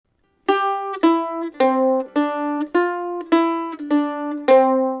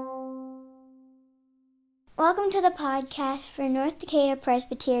Welcome to the podcast for North Decatur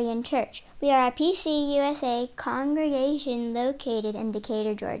Presbyterian Church. We are a PCUSA congregation located in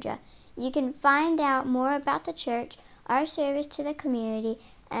Decatur, Georgia. You can find out more about the church, our service to the community,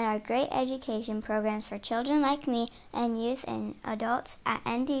 and our great education programs for children like me and youth and adults at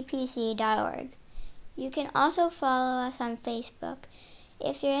ndpc.org. You can also follow us on Facebook.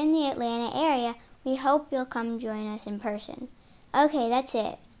 If you're in the Atlanta area, we hope you'll come join us in person. Okay, that's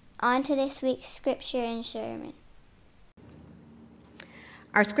it. On to this week's scripture and sermon.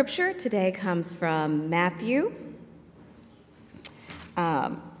 Our scripture today comes from Matthew.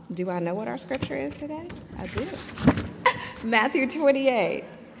 Do I know what our scripture is today? I do. Matthew 28,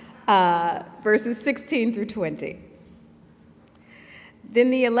 verses 16 through 20.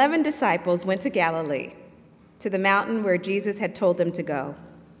 Then the 11 disciples went to Galilee, to the mountain where Jesus had told them to go.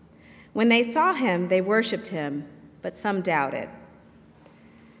 When they saw him, they worshipped him, but some doubted.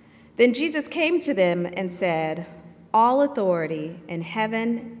 Then Jesus came to them and said, "All authority in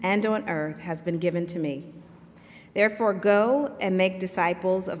heaven and on earth has been given to me. Therefore go and make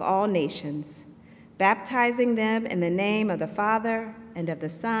disciples of all nations, baptizing them in the name of the Father and of the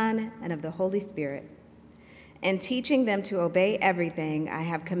Son and of the Holy Spirit, and teaching them to obey everything I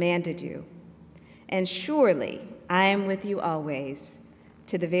have commanded you. And surely I am with you always,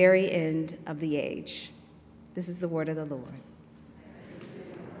 to the very end of the age." This is the word of the Lord.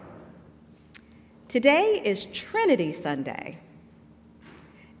 Today is Trinity Sunday.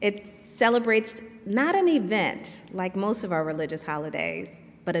 It celebrates not an event like most of our religious holidays,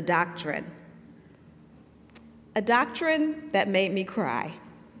 but a doctrine. A doctrine that made me cry.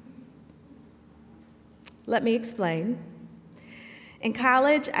 Let me explain. In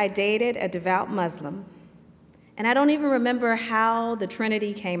college, I dated a devout Muslim, and I don't even remember how the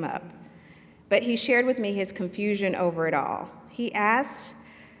Trinity came up, but he shared with me his confusion over it all. He asked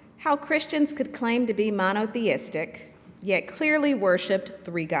how Christians could claim to be monotheistic, yet clearly worshiped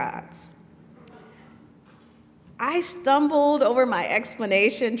three gods. I stumbled over my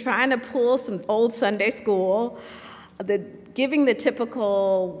explanation, trying to pull some old Sunday school, giving the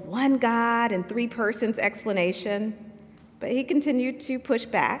typical one God and three persons explanation, but he continued to push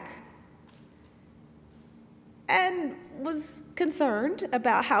back and was concerned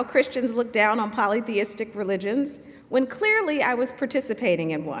about how Christians look down on polytheistic religions when clearly I was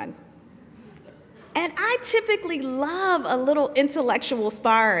participating in one. And I typically love a little intellectual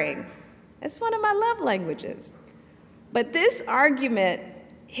sparring. It's one of my love languages. But this argument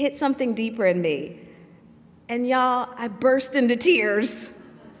hit something deeper in me. And y'all, I burst into tears,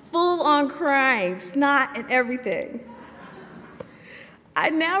 full on crying, snot and everything. I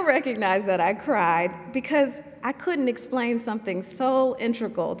now recognize that I cried because I couldn't explain something so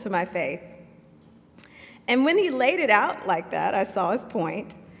integral to my faith. And when he laid it out like that, I saw his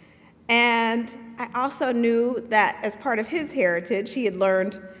point. And I also knew that as part of his heritage, he had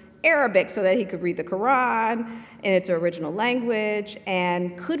learned Arabic so that he could read the Quran in its original language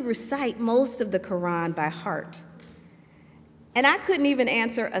and could recite most of the Quran by heart. And I couldn't even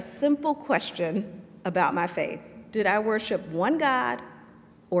answer a simple question about my faith. Did I worship one God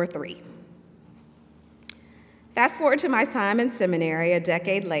or three? Fast forward to my time in seminary a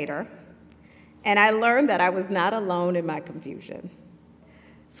decade later, and I learned that I was not alone in my confusion.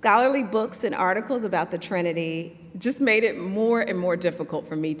 Scholarly books and articles about the Trinity just made it more and more difficult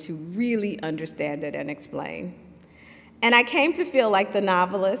for me to really understand it and explain. And I came to feel like the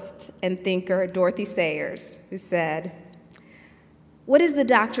novelist and thinker Dorothy Sayers, who said, "What is the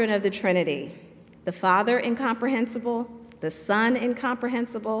doctrine of the Trinity? The Father incomprehensible, the Son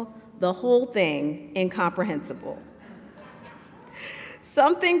incomprehensible, the whole thing incomprehensible."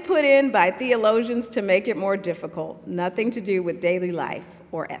 Something put in by theologians to make it more difficult, nothing to do with daily life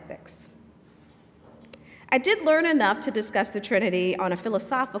or ethics. I did learn enough to discuss the Trinity on a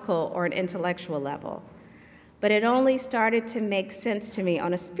philosophical or an intellectual level, but it only started to make sense to me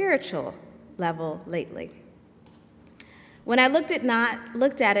on a spiritual level lately. When I looked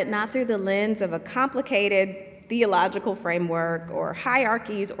at it not through the lens of a complicated theological framework or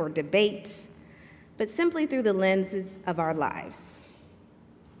hierarchies or debates, but simply through the lenses of our lives.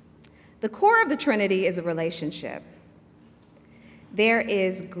 The core of the Trinity is a relationship. There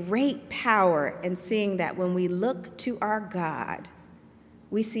is great power in seeing that when we look to our God,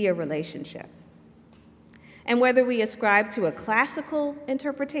 we see a relationship. And whether we ascribe to a classical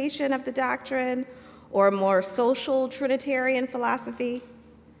interpretation of the doctrine or a more social Trinitarian philosophy,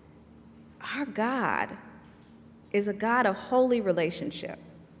 our God is a God of holy relationship.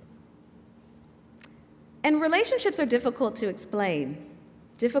 And relationships are difficult to explain,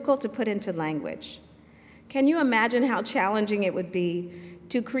 difficult to put into language. Can you imagine how challenging it would be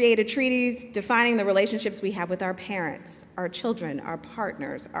to create a treatise defining the relationships we have with our parents, our children, our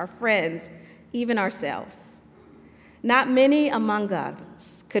partners, our friends, even ourselves. Not many among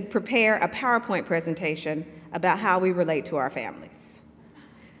us could prepare a PowerPoint presentation about how we relate to our families.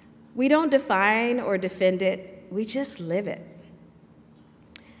 We don't define or defend it, we just live it.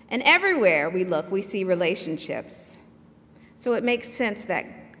 And everywhere we look, we see relationships. So it makes sense that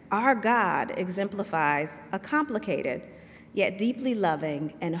our God exemplifies a complicated, yet deeply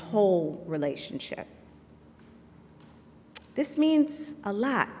loving and whole relationship. This means a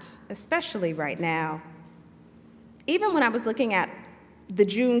lot, especially right now. Even when I was looking at the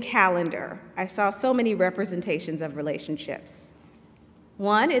June calendar, I saw so many representations of relationships.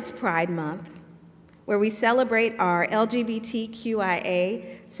 One, it's Pride Month, where we celebrate our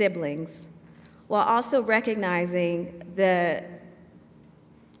LGBTQIA siblings while also recognizing the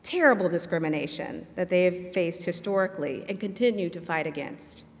terrible discrimination that they have faced historically and continue to fight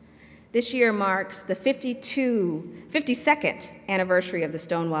against. This year marks the 52nd anniversary of the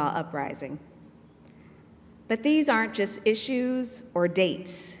Stonewall Uprising. But these aren't just issues or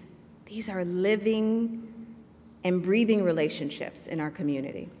dates. These are living and breathing relationships in our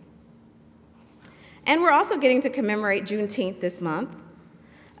community. And we're also getting to commemorate Juneteenth this month,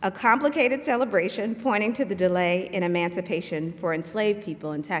 a complicated celebration pointing to the delay in emancipation for enslaved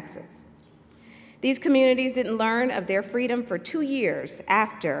people in Texas. These communities didn't learn of their freedom for 2 years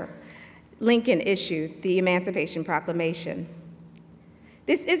after Lincoln issued the Emancipation Proclamation.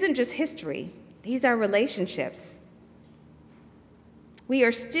 This isn't just history, these are relationships. We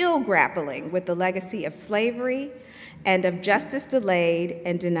are still grappling with the legacy of slavery and of justice delayed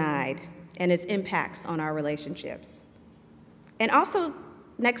and denied and its impacts on our relationships. And also,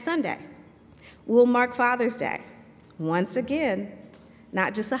 next Sunday, we'll mark Father's Day. Once again,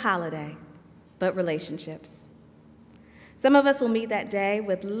 not just a holiday, but relationships. Some of us will meet that day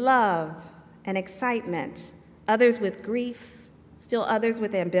with love and excitement, others with grief, still others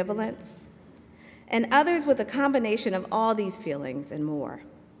with ambivalence, and others with a combination of all these feelings and more.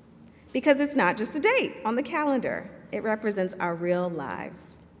 Because it's not just a date on the calendar, it represents our real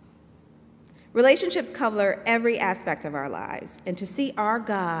lives. Relationships cover every aspect of our lives, and to see our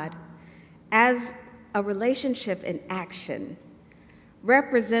God as a relationship in action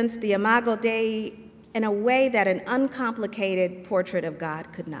represents the Imago Dei in a way that an uncomplicated portrait of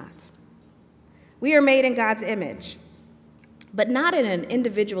God could not. We are made in God's image, but not in an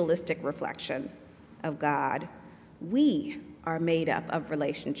individualistic reflection of God. We are made up of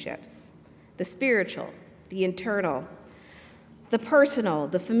relationships, the spiritual, the internal, the personal,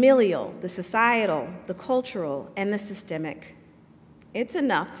 the familial, the societal, the cultural, and the systemic. It's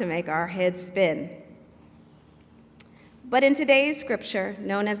enough to make our heads spin. But in today's scripture,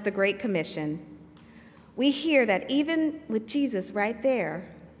 known as the Great Commission, we hear that even with Jesus right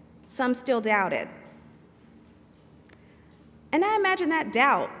there, some still doubted. And I imagine that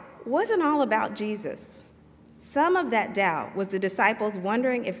doubt wasn't all about Jesus. Some of that doubt was the disciples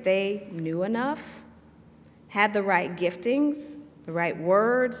wondering if they knew enough, had the right giftings, the right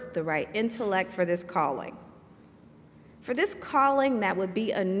words, the right intellect for this calling. For this calling that would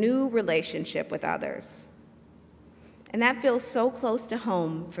be a new relationship with others. And that feels so close to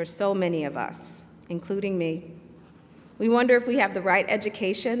home for so many of us, including me. We wonder if we have the right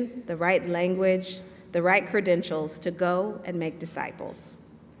education, the right language, the right credentials to go and make disciples.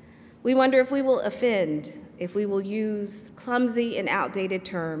 We wonder if we will offend, if we will use clumsy and outdated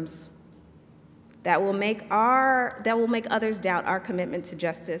terms that will make others doubt our commitment to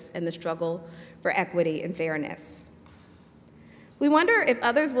justice and the struggle for equity and fairness. We wonder if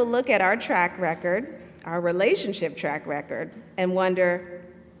others will look at our track record, our relationship track record, and wonder,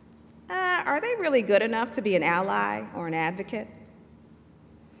 are they really good enough to be an ally or an advocate?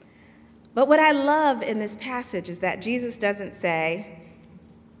 But what I love in this passage is that Jesus doesn't say,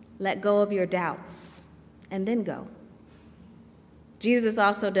 let go of your doubts and then go. Jesus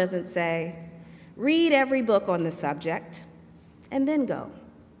also doesn't say, read every book on the subject and then go.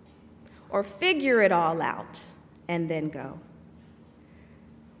 Or figure it all out and then go.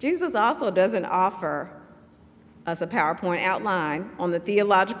 Jesus also doesn't offer us a PowerPoint outline on the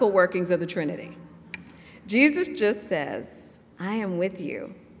theological workings of the Trinity. Jesus just says, I am with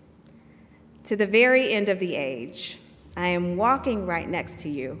you to the very end of the age. I am walking right next to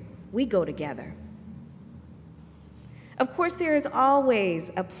you. We go together. Of course, there is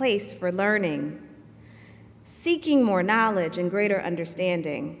always a place for learning, seeking more knowledge and greater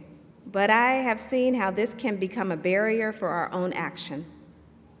understanding, but I have seen how this can become a barrier for our own action.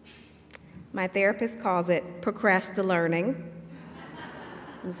 My therapist calls it procrastinating.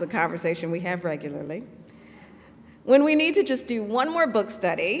 This is a conversation we have regularly. when we need to just do one more book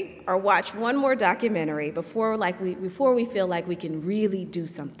study or watch one more documentary before we feel like we can really do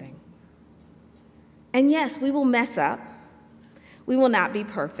something. And yes, we will mess up. We will not be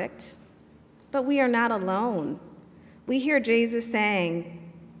perfect, but we are not alone. We hear Jesus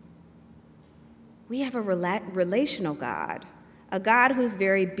saying, we have a relational God, a God whose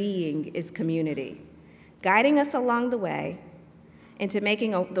very being is community, guiding us along the way into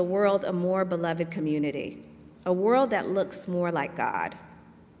making the world a more beloved community, a world that looks more like God.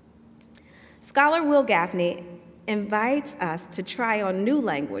 Scholar Will Gaffney invites us to try on new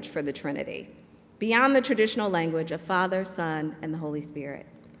language for the Trinity, beyond the traditional language of Father, Son, and the Holy Spirit.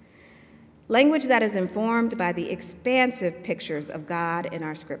 Language that is informed by the expansive pictures of God in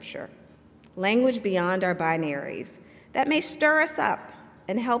our Scripture. Language beyond our binaries that may stir us up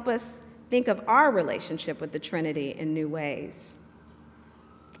and help us think of our relationship with the Trinity in new ways.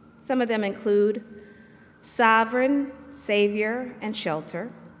 Some of them include sovereign, savior, and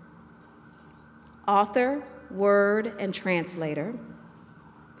shelter, author, word, and translator,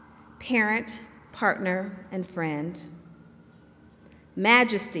 parent, partner, and friend,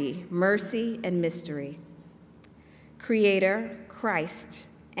 majesty, mercy, and mystery, creator, Christ,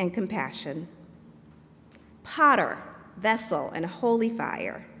 and compassion, potter, vessel, and holy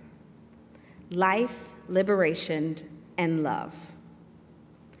fire, life, liberation, and love.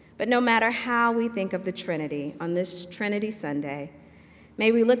 But no matter how we think of the Trinity on this Trinity Sunday,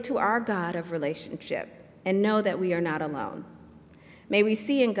 may we look to our God of relationship and know that we are not alone. May we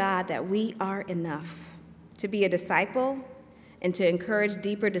see in God that we are enough to be a disciple and to encourage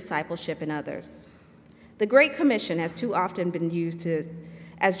deeper discipleship in others. The Great Commission has too often been used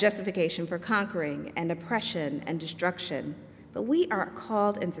as justification for conquering and oppression and destruction, but we are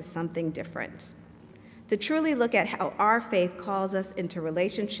called into something different. To truly look at how our faith calls us into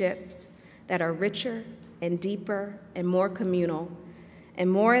relationships that are richer and deeper and more communal and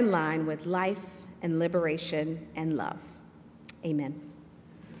more in line with life and liberation and love. Amen.